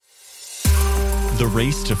The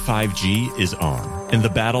race to 5G is on, and the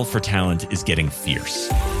battle for talent is getting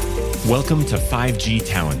fierce. Welcome to 5G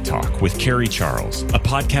Talent Talk with Carrie Charles, a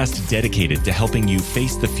podcast dedicated to helping you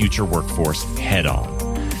face the future workforce head on.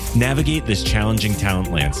 Navigate this challenging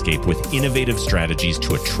talent landscape with innovative strategies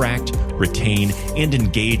to attract, retain, and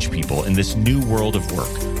engage people in this new world of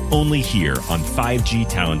work. Only here on 5G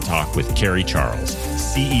Talent Talk with Carrie Charles,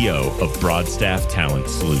 CEO of Broadstaff Talent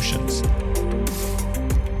Solutions.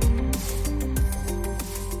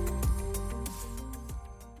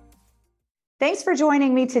 Thanks for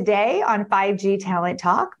joining me today on 5G Talent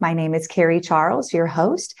Talk. My name is Carrie Charles, your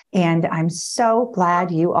host, and I'm so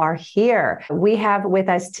glad you are here. We have with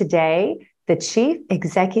us today the Chief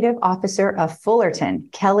Executive Officer of Fullerton,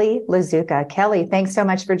 Kelly Lazuka. Kelly, thanks so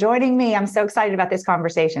much for joining me. I'm so excited about this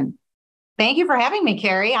conversation. Thank you for having me,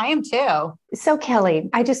 Carrie. I am too. So Kelly,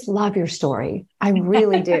 I just love your story. I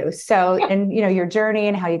really do. And your journey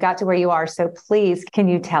and how you got to where you are. So please, can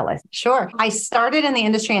you tell us? Sure. I started in the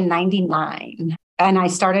industry in 99 and I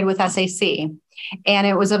started with SAC. And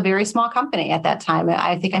it was a very small company at that time.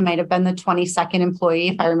 I think I might have been the 22nd employee,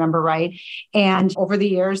 if I remember right. And over the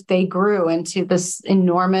years, they grew into this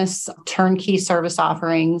enormous turnkey service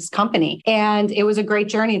offerings company. And it was a great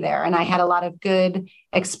journey there. And I had a lot of good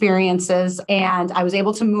experiences. And I was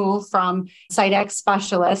able to move from site X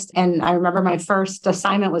specialist. And I remember my first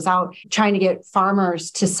assignment was out trying to get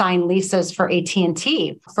farmers to sign leases for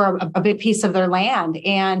AT&T for a big piece of their land.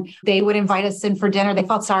 And they would invite us in for dinner. They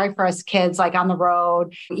felt sorry for us kids, like on the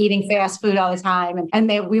road, eating fast food all the time.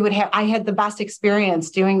 I had the best experience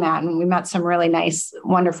doing that. And we met some really nice,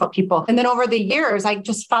 wonderful people. And then over the years, I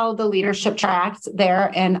just followed the leadership tracks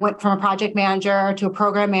there and went from a project manager to a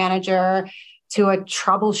program manager to a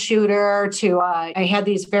troubleshooter, I had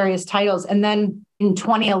these various titles. And then in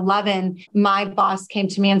 2011, my boss came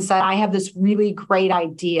to me and said, I have this really great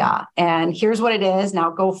idea and here's what it is. Now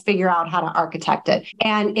go figure out how to architect it.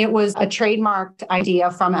 And it was a trademarked idea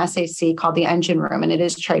from SAC called the Engine Room, and it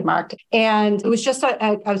is trademarked. And it was just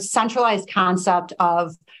a centralized concept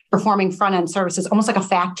of performing front-end services, almost like a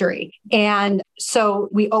factory. And so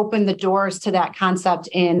we opened the doors to that concept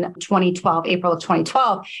in 2012, April of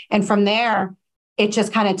 2012. And from there, it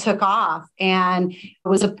just kind of took off, and it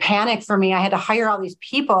was a panic for me. I had to hire all these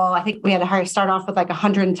people. I think we had to start off with like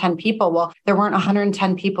 110 people. Well, there weren't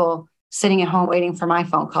 110 people sitting at home waiting for my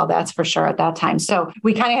phone call. That's for sure at that time. So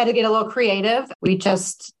we kind of had to get a little creative. We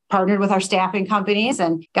just partnered with our staffing companies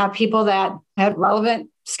and got people that had relevant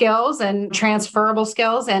skills and transferable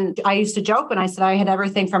skills. And I used to joke when I said I had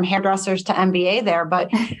everything from hairdressers to MBA there,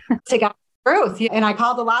 but to get truth. And I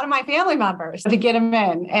called a lot of my family members to get them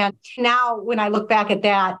in. And now when I look back at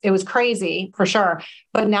that, it was crazy for sure.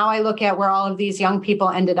 But now I look at where all of these young people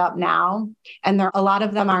ended up now. And a lot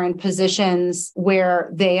of them are in positions where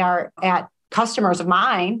they are at customers of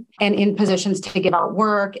mine and in positions to give out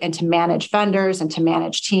work and to manage vendors and to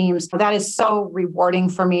manage teams. That is so rewarding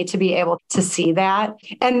for me to be able to see that.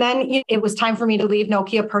 And then it was time for me to leave.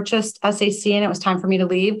 Nokia purchased SAC and it was time for me to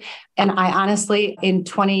leave. And I honestly, in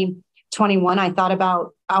 2021, I thought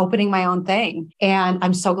about opening my own thing. And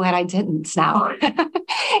I'm so glad I didn't now,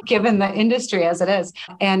 given the industry as it is.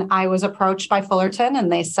 And I was approached by Fullerton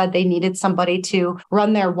and they said they needed somebody to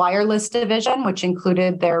run their wireless division, which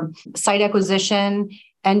included their site acquisition,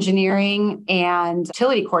 engineering, and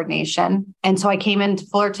utility coordination. And so I came into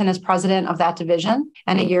Fullerton as president of that division.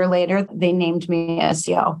 And a year later, they named me as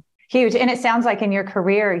CEO. Huge. And it sounds like in your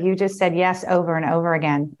career, you just said yes over and over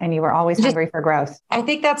again, and you were always hungry for growth. I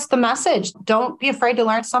think that's the message. Don't be afraid to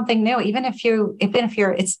learn something new. Even if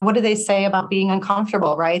it's, what do they say about being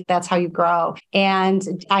uncomfortable, right? That's how you grow.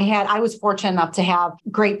 And I was fortunate enough to have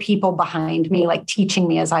great people behind me, like teaching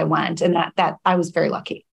me as I went. And that I was very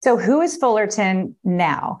lucky. So who is Fullerton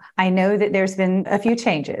now? I know that there's been a few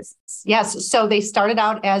changes. Yes. So they started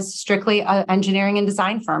out as strictly an engineering and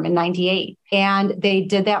design firm in 98. And they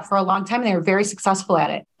did that for a long time. And they were very successful at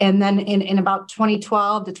it. And then in about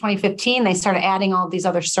 2012 to 2015, they started adding all of these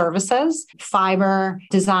other services: fiber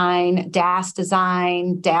design, DAS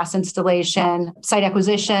installation, site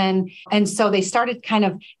acquisition. And so they started kind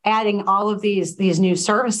of adding all of these new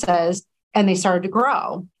services. And they started to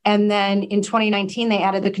grow. And then in 2019, they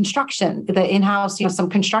added the in-house, some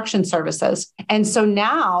construction services. And so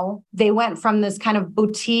now they went from this kind of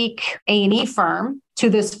boutique A&E firm to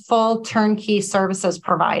this full turnkey services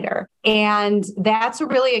provider. And that's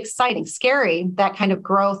really exciting, scary, that kind of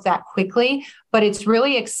growth that quickly, but it's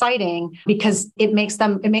really exciting because it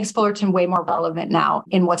makes Fullerton way more relevant now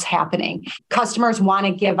in what's happening. Customers want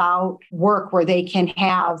to give out work where they can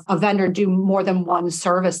have a vendor do more than one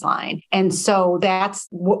service line. And so that's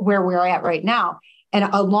where we're at right now. And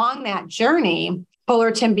along that journey,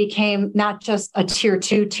 Fullerton became not just a tier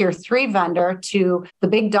 2, tier 3 vendor to the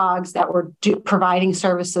big dogs that were providing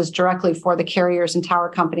services directly for the carriers and tower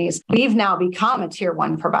companies. We've now become a tier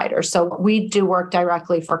 1 provider. So we do work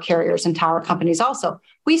directly for carriers and tower companies also.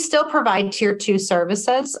 We still provide tier 2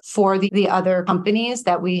 services for the other companies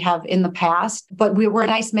that we have in the past, but we're a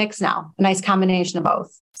nice mix now, a nice combination of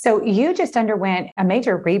both. So you just underwent a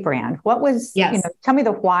major rebrand. What was, yes. Tell me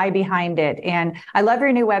the why behind it. And I love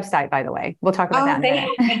your new website, by the way. We'll talk about that in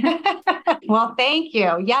a minute. Well, thank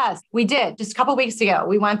you. Yes, we did. Just a couple of weeks ago,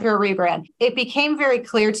 we went through a rebrand. It became very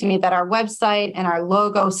clear to me that our website and our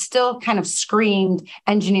logo still kind of screamed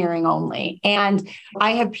engineering only. And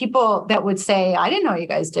I have people that would say, I didn't know you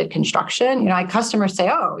guys did construction. I had customers say,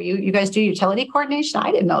 oh, you guys do utility coordination?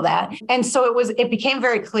 I didn't know that. And so it became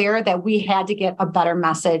very clear that we had to get a better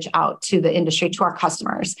message out to the industry, to our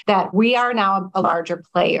customers, that we are now a larger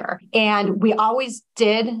player. And we always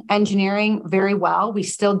did engineering very well. We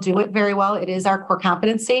still do it very well. It is our core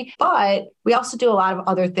competency, but we also do a lot of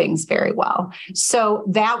other things very well. So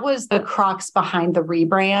that was the crux behind the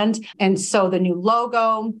rebrand. And so the new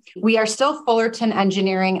logo, we are still Fullerton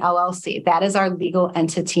Engineering LLC. That is our legal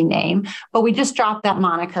entity name, but we just dropped that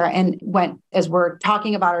moniker and went, as we're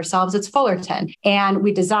talking about ourselves, it's Fullerton. And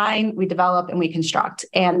we design, we develop, and we construct.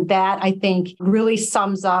 And that, I think, really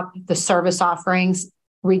sums up the service offerings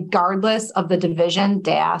regardless of the division,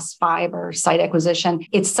 DAS, fiber, site acquisition.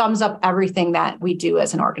 It sums up everything that we do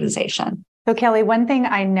as an organization. So Kelly, one thing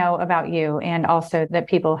I know about you, and also that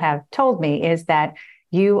people have told me, is that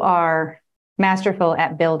you are masterful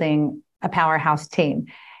at building a powerhouse team.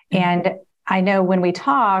 And I know when we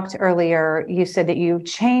talked earlier, you said that you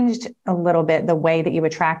changed a little bit the way that you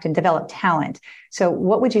attract and develop talent. So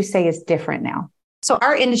what would you say is different now? So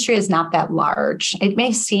our industry is not that large. It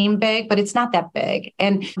may seem big, but it's not that big.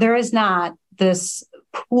 And there is not this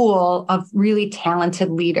pool of really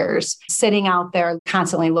talented leaders sitting out there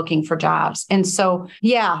constantly looking for jobs. And so,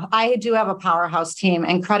 yeah, I do have a powerhouse team,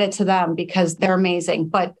 and credit to them because they're amazing.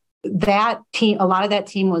 But that team, a lot of that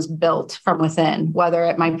team was built from within, whether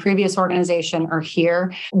at my previous organization or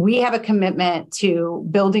here. We have a commitment to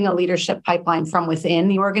building a leadership pipeline from within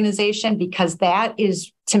the organization, because that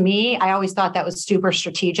is, to me, I always thought that was super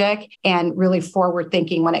strategic and really forward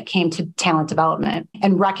thinking when it came to talent development,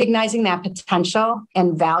 and recognizing that potential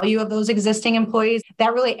and value of those existing employees.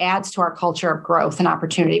 That really adds to our culture of growth and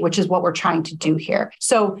opportunity, which is what we're trying to do here.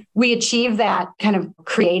 So we achieve that kind of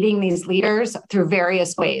creating these leaders through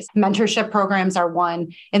various ways. Mentorship programs are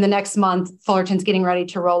one. In the next month, Fullerton's getting ready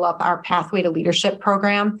to roll up our Pathway to Leadership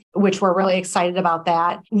program, which we're really excited about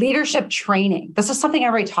that. Leadership training. This is something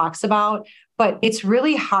everybody talks about, but it's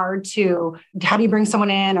really hard to, how do you bring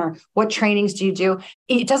someone in, or what trainings do you do?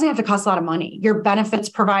 It doesn't have to cost a lot of money. Your benefits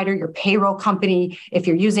provider, your payroll company, if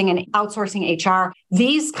you're using an outsourcing HR,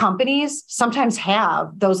 these companies sometimes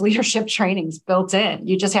have those leadership trainings built in.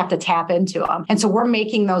 You just have to tap into them. And so we're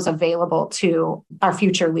making those available to our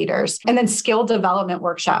future leaders. And then skill development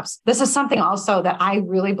workshops. This is something also that I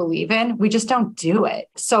really believe in. We just don't do it.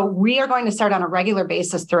 So we are going to start on a regular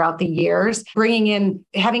basis throughout the years, bringing in,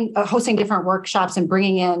 hosting different workshops and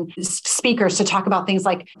bringing in speakers to talk about things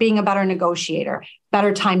like being a better negotiator,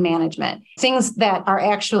 better time management, things that are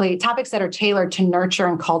actually topics that are tailored to nurture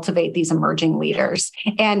and cultivate these emerging leaders.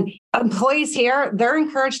 And employees here, they're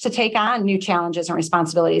encouraged to take on new challenges and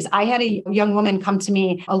responsibilities. I had a young woman come to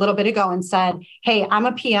me a little bit ago and said, hey, I'm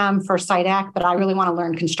a PM for SiteAct, but I really want to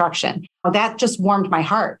learn construction. Well, that just warmed my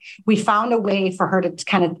heart. We found a way for her to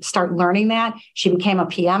kind of start learning that. She became a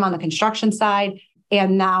PM on the construction side.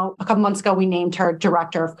 And now a couple months ago, we named her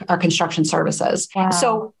director of our construction services. Wow.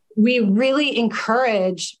 So we really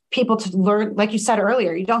encourage people to learn, like you said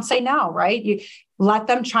earlier, you don't say no, right? You let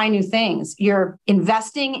them try new things. You're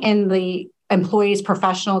investing in the employees'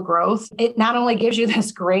 professional growth. It not only gives you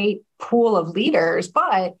this great pool of leaders,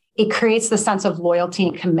 but it creates the sense of loyalty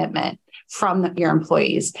and commitment from your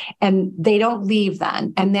employees, and they don't leave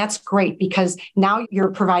then. And that's great, because now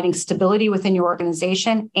you're providing stability within your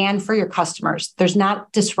organization and for your customers. There's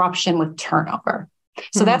not disruption with turnover.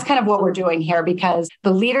 So that's kind of what we're doing here, because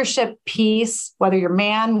the leadership piece, whether you're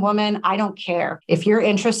man, woman, I don't care. If you're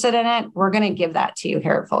interested in it, we're going to give that to you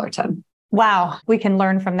here at Fullerton. Wow, we can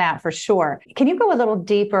learn from that for sure. Can you go a little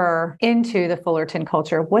deeper into the Fullerton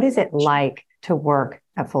culture? What is it like to work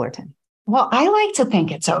at Fullerton? Well, I like to think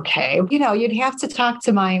it's okay. You'd have to talk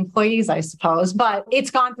to my employees, I suppose, but it's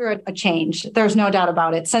gone through a change. There's no doubt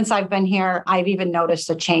about it. Since I've been here, I've even noticed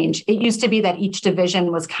a change. It used to be that each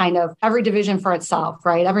division was kind of every division for itself,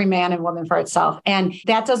 right? Every man and woman for itself. And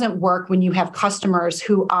that doesn't work when you have customers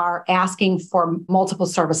who are asking for multiple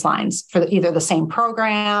service lines for either the same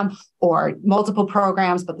program or multiple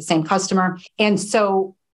programs, but the same customer. And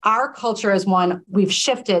so our culture is one, we've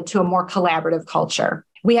shifted to a more collaborative culture.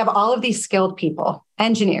 We have all of these skilled people,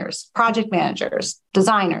 engineers, project managers,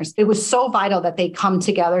 designers. It was so vital that they come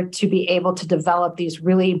together to be able to develop these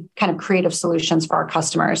really kind of creative solutions for our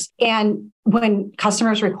customers. And when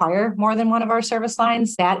customers require more than one of our service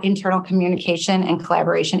lines, that internal communication and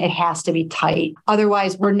collaboration, it has to be tight.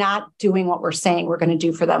 Otherwise, we're not doing what we're saying we're going to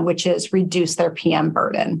do for them, which is reduce their PM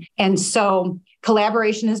burden. And so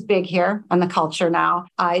collaboration is big here on the culture now.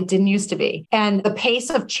 It didn't used to be. And the pace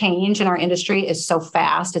of change in our industry is so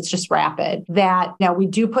fast, it's just rapid, that now we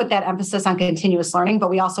do put that emphasis on continuous learning, but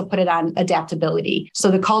we also put it on adaptability. So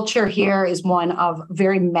the culture here is one of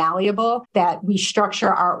very malleable, that we structure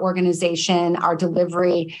our organization, our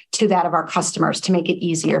delivery to that of our customers to make it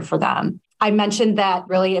easier for them. I mentioned that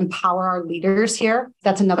really empower our leaders here.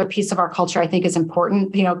 That's another piece of our culture I think is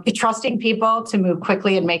important. Trusting people to move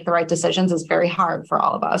quickly and make the right decisions is very hard for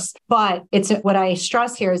all of us. But it's what I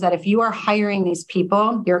stress here is that if you are hiring these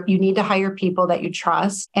people, you need to hire people that you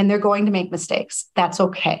trust, and they're going to make mistakes. That's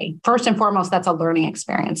okay. First and foremost, that's a learning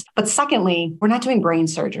experience. But secondly, we're not doing brain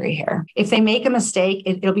surgery here. If they make a mistake,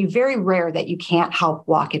 it'll be very rare that you can't help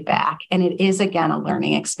walk it back. And it is, again, a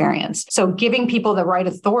learning experience. So giving people the right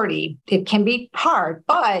authority, it can be hard,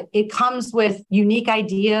 but it comes with unique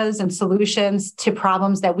ideas and solutions to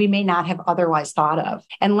problems that we may not have otherwise thought of.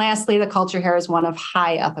 And lastly, the culture here is one of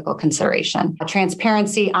high ethical consideration.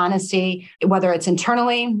 Transparency, honesty, whether it's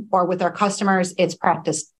internally or with our customers, it's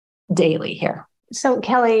practiced daily here. So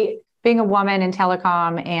Kelly, being a woman in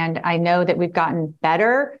telecom, and I know that we've gotten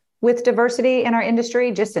better with diversity in our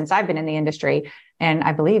industry just since I've been in the industry. And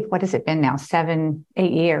I believe, what has it been now? 7,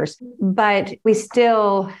 8 years, but we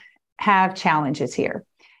still have challenges here.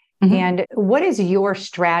 Mm-hmm. And what is your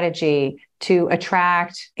strategy to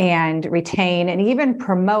attract and retain and even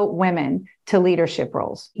promote women to leadership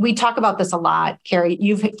roles? We talk about this a lot, Carrie.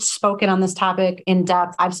 You've spoken on this topic in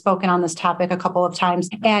depth. I've spoken on this topic a couple of times.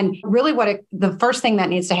 And really the first thing that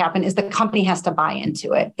needs to happen is the company has to buy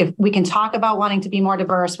into it. If we can talk about wanting to be more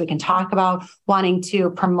diverse, we can talk about wanting to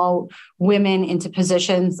promote women into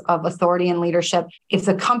positions of authority and leadership. If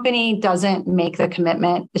the company doesn't make the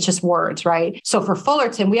commitment, it's just words, right? So for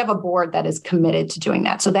Fullerton, we have a board that is committed to doing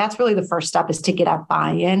that. So that's really the first step, is to get a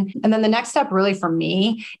buy-in. And then the next step really for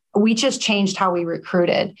me, we just changed how we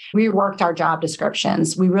recruited. We worked our job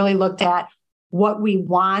descriptions. We really looked at what we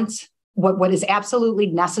want, what is absolutely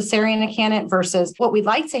necessary in a candidate versus what we'd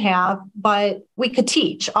like to have, but we could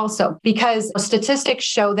teach also, because statistics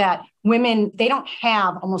show that women, they don't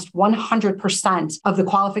have almost 100% of the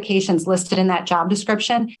qualifications listed in that job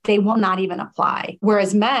description. They will not even apply.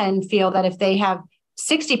 Whereas men feel that if they have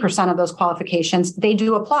 60% of those qualifications, they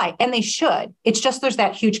do apply, and they should. It's just there's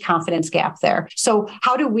that huge confidence gap there. So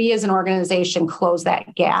how do we as an organization close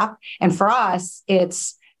that gap? And for us,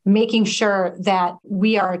 it's making sure that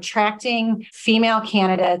we are attracting female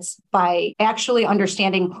candidates by actually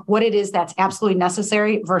understanding what it is that's absolutely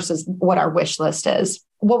necessary versus what our wish list is.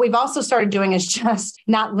 What we've also started doing is just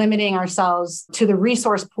not limiting ourselves to the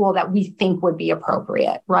resource pool that we think would be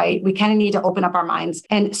appropriate, right? We kind of need to open up our minds.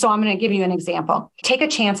 And so I'm going to give you an example. Take a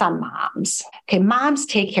chance on moms. Okay, moms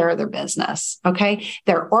take care of their business. Okay,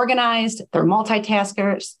 they're organized, they're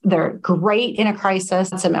multitaskers, they're great in a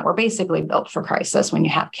crisis. Let's admit, we're basically built for crisis when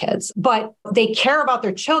you have kids, but they care about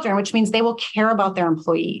their children, which means they will care about their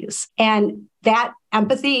employees. And that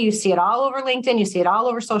empathy, you see it all over LinkedIn, you see it all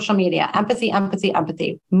over social media. Empathy, empathy,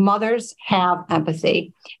 empathy. Mothers have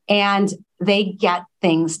empathy and they get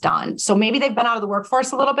things done. So maybe they've been out of the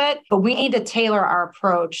workforce a little bit, but we need to tailor our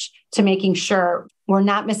approach to making sure we're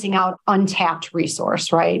not missing out untapped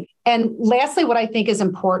resource, right? And lastly, what I think is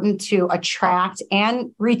important to attract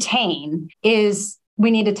and retain is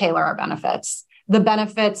we need to tailor our benefits. The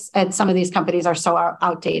benefits at some of these companies are so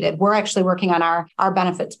outdated. We're actually working on our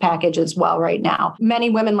benefits package as well right now. Many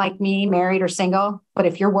women like me, married or single, But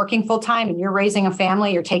if you're working full time and you're raising a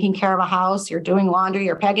family, you're taking care of a house, you're doing laundry,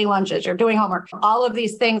 you're packing lunches, you're doing homework, all of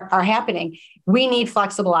these things are happening. We need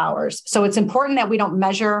flexible hours. So it's important that we don't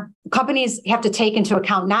measure. Companies have to take into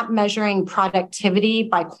account not measuring productivity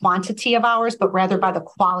by quantity of hours, but rather by the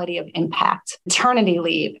quality of impact. Maternity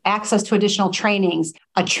leave, access to additional trainings,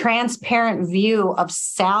 a transparent view of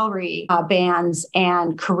salary bands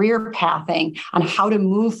and career pathing on how to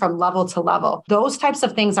move from level to level. Those types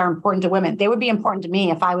of things are important to women. They would be important to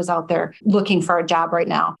me if I was out there looking for a job right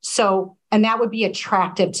now. And that would be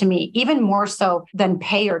attractive to me, even more so than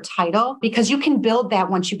pay or title, because you can build that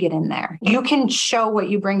once you get in there. You can show what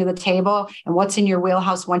you bring to the table and what's in your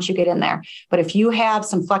wheelhouse once you get in there. But if you have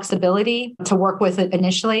some flexibility to work with it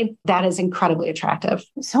initially, that is incredibly attractive.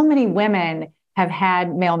 So many women have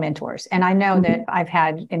had male mentors. And I know that I've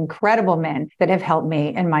had incredible men that have helped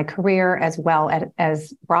me in my career as well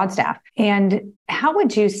as Broadstaff. And how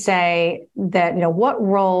would you say that, what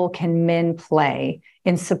role can men play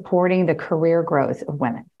in supporting the career growth of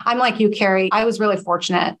women? I'm like you, Carrie. I was really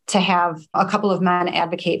fortunate to have a couple of men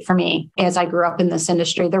advocate for me as I grew up in this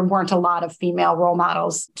industry. There weren't a lot of female role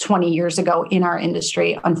models 20 years ago in our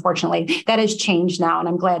industry, unfortunately. That has changed now, and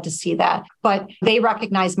I'm glad to see that. But they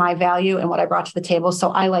recognize my value and what I brought to the table. So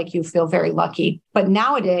I, like you, feel very lucky. But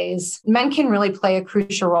nowadays, men can really play a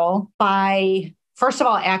crucial role by, first of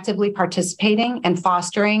all, actively participating and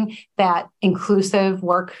fostering that inclusive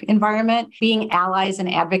work environment, being allies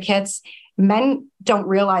and advocates. Men don't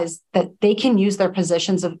realize that they can use their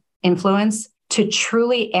positions of influence to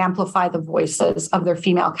truly amplify the voices of their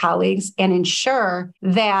female colleagues and ensure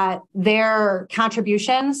that their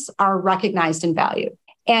contributions are recognized and valued.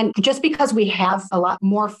 And just because we have a lot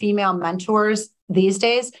more female mentors these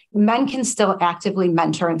days, men can still actively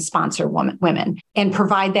mentor and sponsor women and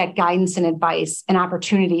provide that guidance and advice and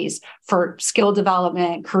opportunities for skill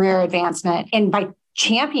development, career advancement. And by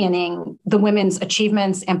championing the women's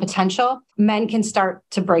achievements and potential, men can start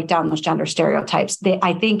to break down those gender stereotypes.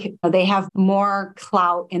 I think they have more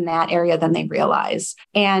clout in that area than they realize.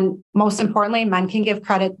 And most importantly, men can give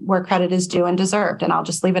credit where credit is due and deserved. And I'll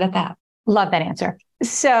just leave it at that. Love that answer.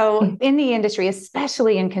 So in the industry,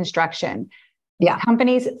 especially in construction,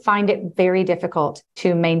 companies find it very difficult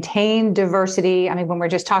to maintain diversity. I mean, when we're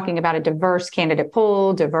just talking about a diverse candidate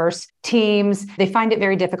pool, diverse teams, they find it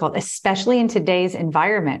very difficult, especially in today's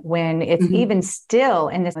environment when it's even still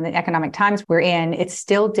in the economic times we're in, it's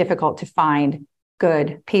still difficult to find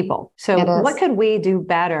good people. So what could we do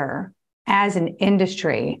better as an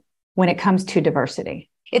industry when it comes to diversity?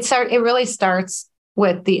 It really starts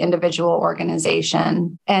with the individual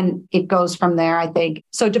organization. And it goes from there, I think.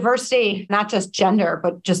 So diversity, not just gender,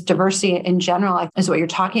 but just diversity in general is what you're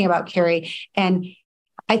talking about, Carrie. And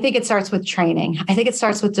I think it starts with training. I think it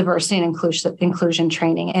starts with diversity and inclusion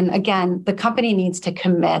training. And again, the company needs to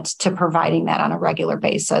commit to providing that on a regular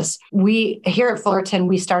basis. We here at Fullerton,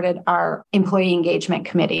 we started our employee engagement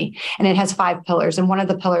committee, and it has 5 pillars. And one of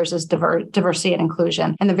the pillars is diversity and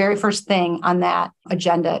inclusion. And the very first thing on that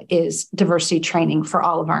agenda is diversity training for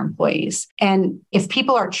all of our employees. And if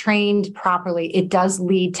people are trained properly, it does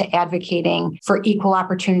lead to advocating for equal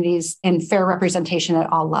opportunities and fair representation at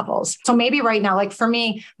all levels. So maybe right now, like for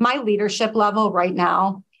me, my leadership level right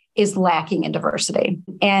now is lacking in diversity.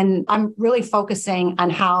 And I'm really focusing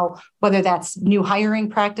on how, whether that's new hiring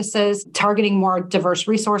practices, targeting more diverse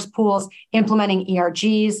resource pools, implementing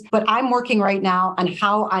ERGs, but I'm working right now on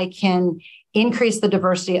how I can increase the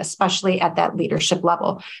diversity, especially at that leadership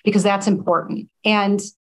level, because that's important. And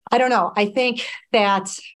I don't know. I think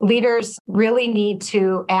that leaders really need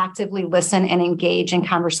to actively listen and engage in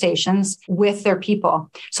conversations with their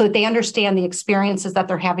people so that they understand the experiences that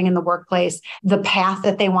they're having in the workplace, the path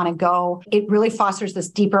that they want to go. It really fosters this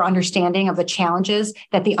deeper understanding of the challenges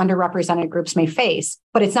that the underrepresented groups may face.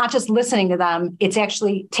 But it's not just listening to them. It's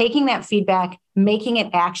actually taking that feedback, making it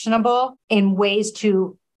actionable in ways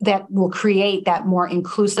that will create that more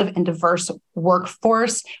inclusive and diverse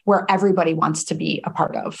workforce where everybody wants to be a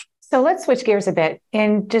part of. So let's switch gears a bit.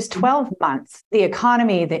 In just 12 months, the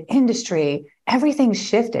economy, the industry, everything's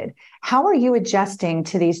shifted. How are you adjusting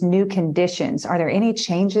to these new conditions? Are there any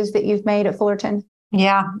changes that you've made at Fullerton?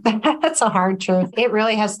 Yeah, that's a hard truth. It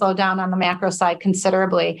really has slowed down on the macro side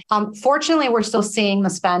considerably. Fortunately, we're still seeing the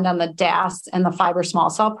spend on the DAS and the fiber small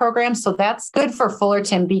cell programs. So that's good for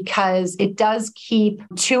Fullerton because it does keep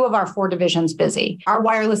 2 of our 4 divisions busy. Our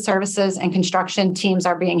wireless services and construction teams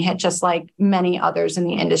are being hit just like many others in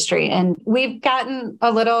the industry. And we've gotten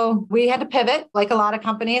we had to pivot like a lot of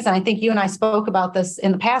companies. And I think you and I spoke about this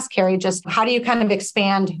in the past, Carrie, just how do you kind of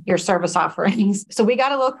expand your service offerings? So we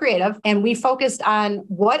got a little creative and we focused on then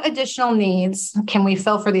what additional needs can we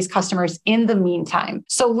fill for these customers in the meantime?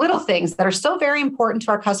 So little things that are still very important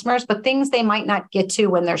to our customers, but things they might not get to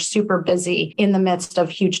when they're super busy in the midst of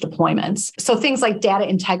huge deployments. So things like data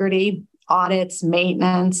integrity, audits,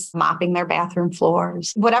 maintenance, mopping their bathroom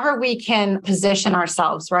floors, whatever we can position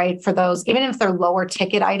ourselves, right, for those, even if they're lower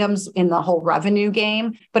ticket items in the whole revenue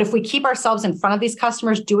game. But if we keep ourselves in front of these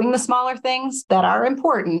customers doing the smaller things that are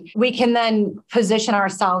important, we can then position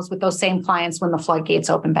ourselves with those same clients when the floodgates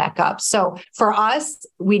open back up. So for us,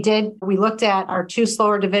 we looked at our two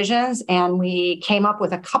slower divisions and we came up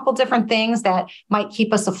with a couple different things that might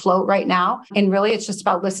keep us afloat right now. And really, it's just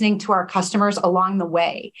about listening to our customers along the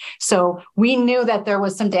way. So we knew that there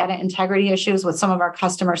was some data integrity issues with some of our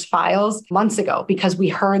customers' files months ago because we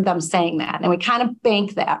heard them saying that and we kind of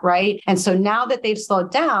banked that, right? And so now that they've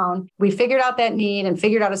slowed down, we figured out that need and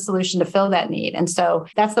figured out a solution to fill that need. And so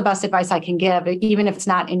that's the best advice I can give, even if it's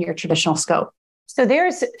not in your traditional scope. So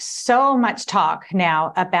there's so much talk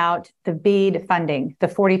now about the BEAD funding, the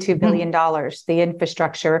 $42 billion, the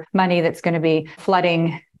infrastructure money that's going to be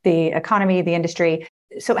flooding the economy, the industry.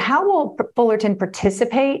 So how will Fullerton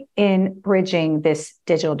participate in bridging this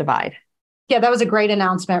digital divide? Yeah, that was a great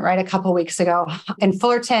announcement, right? A couple of weeks ago. And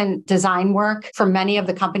Fullerton design work for many of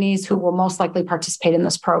the companies who will most likely participate in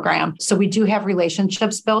this program. So we do have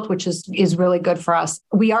relationships built, which is really good for us.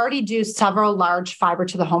 We already do several large fiber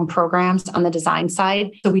to the home programs on the design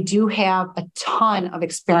side. So we do have a ton of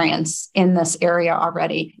experience in this area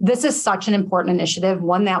already. This is such an important initiative,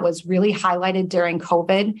 one that was really highlighted during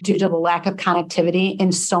COVID due to the lack of connectivity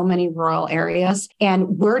in so many rural areas.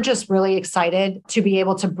 And we're just really excited to be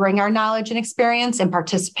able to bring our knowledge and experience and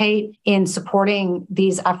participate in supporting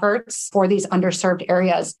these efforts for these underserved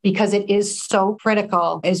areas because it is so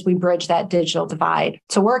critical as we bridge that digital divide.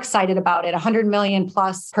 So we're excited about it. 100 million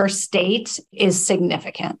plus per state is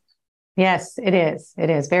significant. Yes, it is. It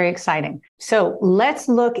is very exciting. So let's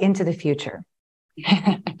look into the future.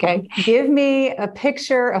 Okay. Give me a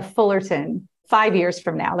picture of Fullerton 5 years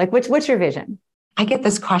from now. Like, what's your vision? I get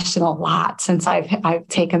this question a lot since I've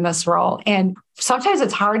taken this role. And sometimes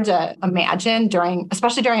it's hard to imagine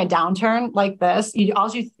especially during a downturn like this.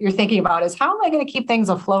 All you're thinking about is how am I going to keep things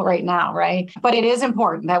afloat right now, right? But it is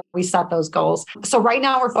important that we set those goals. So right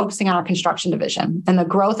now we're focusing on our construction division, and the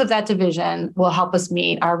growth of that division will help us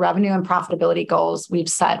meet our revenue and profitability goals we've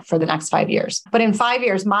set for the next 5 years. But in 5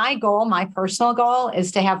 years, my personal goal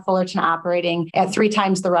is to have Fullerton operating at 3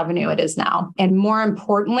 times the revenue it is now. And more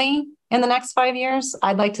importantly, in the next 5 years,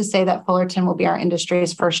 I'd like to say that Fullerton will be our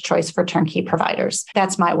industry's first choice for turnkey providers.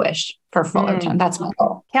 That's my wish for Fullerton. That's my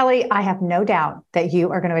goal. Kelly, I have no doubt that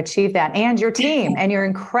you are going to achieve that, and your team and your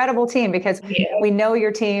incredible team, because we know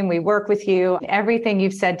your team, we work with you. Everything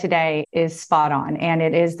you've said today is spot on, and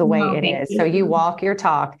it is the way it is. So you walk your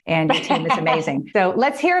talk, and your team is amazing. So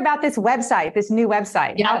let's hear about this website, this new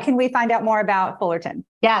website. Yes. How can we find out more about Fullerton?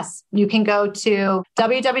 Yes, you can go to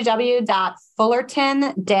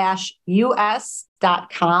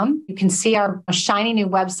www.fullerton-us.com. You can see our shiny new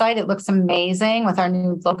website. It looks amazing with our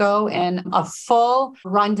new logo and a full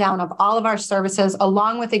rundown of all of our services,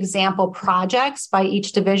 along with example projects by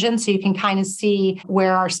each division. So you can kind of see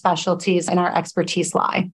where our specialties and our expertise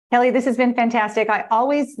lie. Kelly, this has been fantastic. I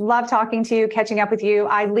always love talking to you, catching up with you.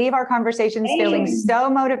 I leave our conversations feeling so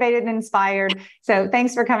motivated and inspired. So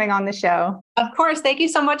thanks for coming on the show. Of course. Thank you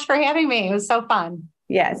so much for having me. It was so fun.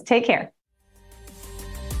 Yes. Take care.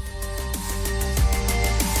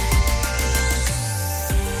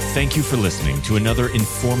 Thank you for listening to another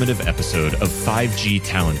informative episode of 5G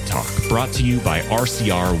Talent Talk, brought to you by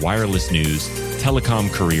RCR Wireless News,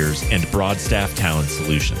 Telecom Careers, and Broadstaff Talent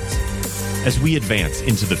Solutions. As we advance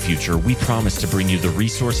into the future, we promise to bring you the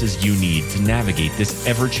resources you need to navigate this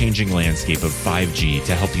ever-changing landscape of 5G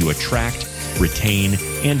to help you attract, retain,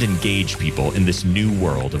 and engage people in this new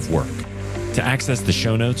world of work. To access the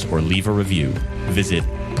show notes or leave a review, visit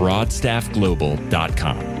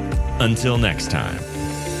broadstaffglobal.com. Until next time.